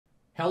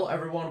Hello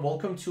everyone,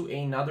 welcome to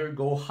another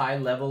Go High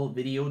Level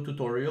video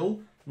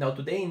tutorial. Now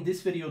today in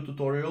this video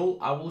tutorial,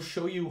 I will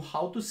show you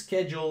how to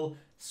schedule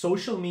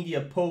social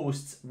media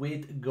posts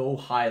with Go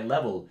High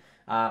Level.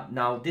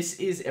 Now this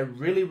is a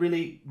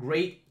really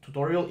great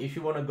tutorial if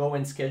you want to go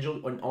and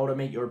schedule and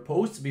automate your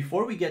posts.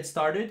 Before we get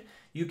started,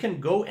 you can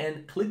go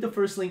and click the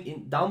first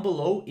link down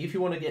below if you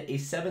want to get a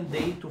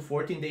 7-day to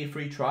 14-day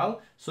free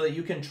trial so that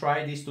you can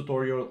try this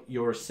tutorial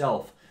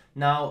yourself.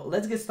 Now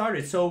let's get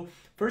started. So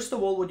first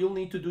of all, what you'll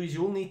need to do is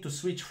you'll need to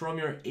switch from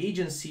your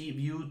agency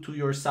view to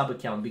your sub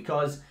account,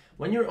 because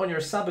when you're on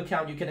your sub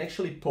account, you can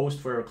actually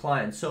post for your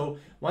clients. So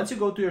once you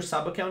go to your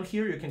sub account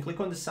here, you can click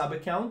on the sub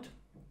account.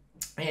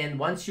 And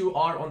once you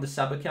are on the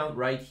sub account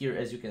right here,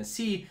 as you can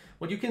see,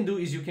 what you can do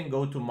is you can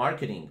go to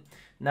marketing.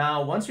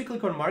 Now, once we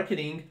click on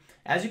marketing,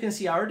 as you can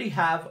see, I already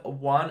have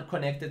one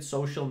connected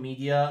social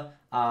media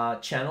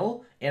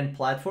channel and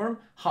platform.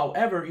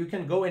 However, you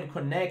can go and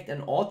connect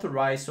and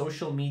authorize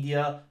social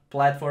media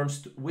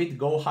platforms with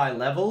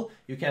GoHighLevel.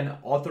 You can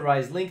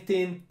authorize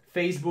LinkedIn,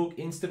 Facebook,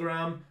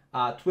 Instagram,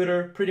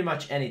 Twitter, pretty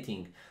much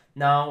anything.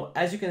 Now,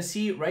 as you can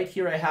see right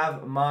here, I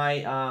have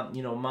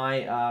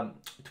my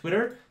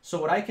Twitter.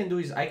 So what I can do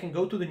is I can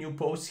go to the new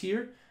post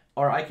here,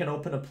 or I can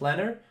open a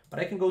planner, but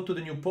I can go to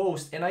the new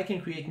post and I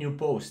can create new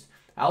post.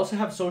 I also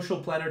have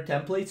social planner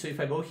templates. So if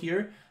I go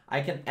here,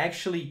 I can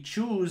actually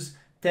choose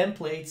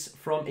templates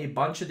from a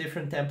bunch of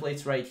different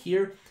templates right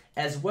here,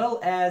 as well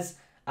as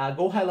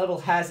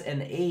GoHighLevel has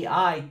an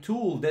AI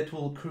tool that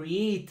will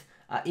create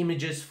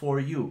images for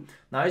you.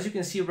 Now, as you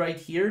can see right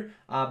here,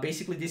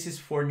 basically this is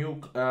for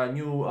new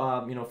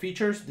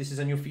features. This is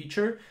a new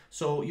feature,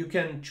 so you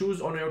can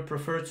choose on your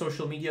preferred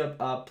social media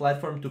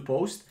platform to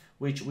post,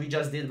 which we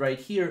just did right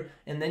here,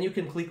 and then you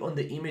can click on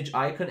the image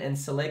icon and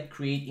select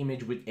create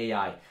image with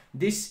AI.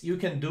 This you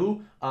can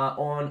do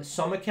on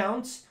some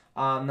accounts.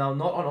 Now,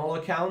 not on all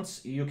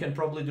accounts. You can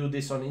probably do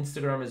this on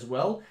Instagram as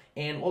well.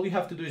 And all you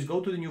have to do is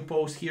go to the new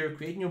post here,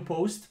 create new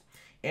post,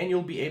 and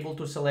you'll be able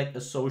to select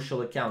a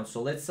social account.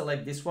 So let's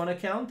select this one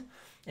account.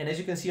 And as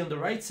you can see on the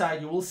right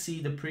side, you will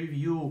see the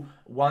preview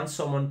once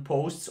someone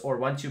posts or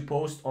once you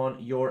post on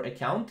your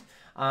account.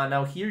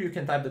 Now here you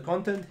can type the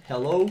content,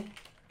 hello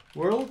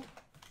world.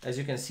 As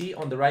you can see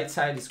on the right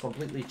side, it's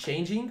completely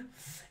changing.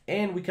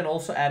 And we can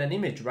also add an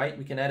image, right?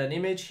 We can add an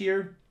image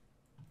here.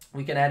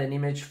 We can add an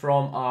image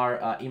from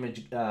our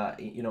image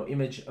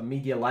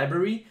media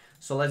library.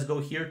 So let's go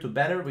here to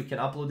banner. We can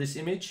upload this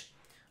image,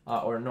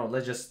 or no,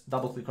 let's just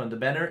double click on the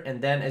banner.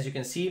 And then as you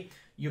can see,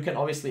 you can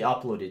obviously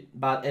upload it.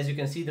 But as you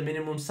can see, the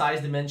minimum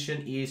size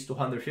dimension is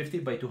 250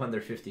 by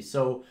 250.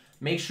 So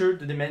make sure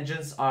the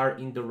dimensions are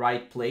in the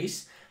right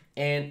place.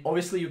 And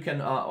obviously you can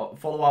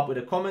follow up with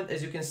a comment.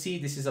 As you can see,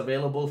 this is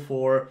available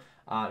for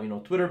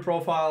Twitter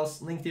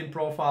profiles, LinkedIn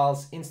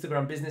profiles,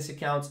 Instagram business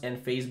accounts, and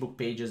Facebook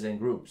pages and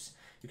groups.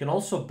 You can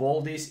also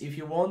bold this if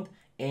you want,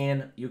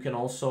 and you can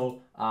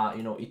also,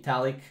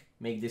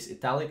 make this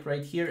italic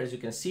right here, as you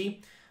can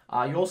see.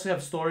 You also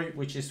have story,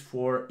 which is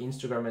for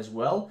Instagram as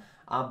well.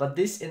 But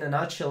this in a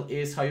nutshell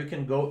is how you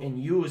can go and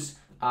use,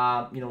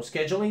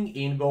 scheduling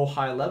in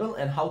GoHighLevel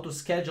and how to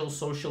schedule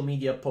social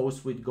media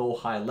posts with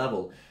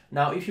GoHighLevel.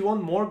 Now, if you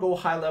want more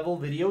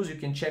GoHighLevel videos, you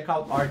can check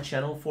out our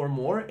channel for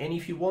more. And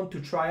if you want to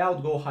try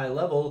out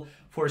GoHighLevel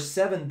for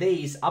 7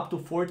 days, up to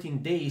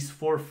 14 days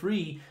for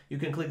free, you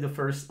can click the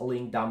first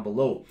link down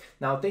below.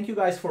 Now, thank you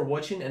guys for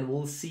watching, and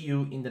we'll see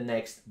you in the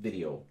next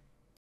video.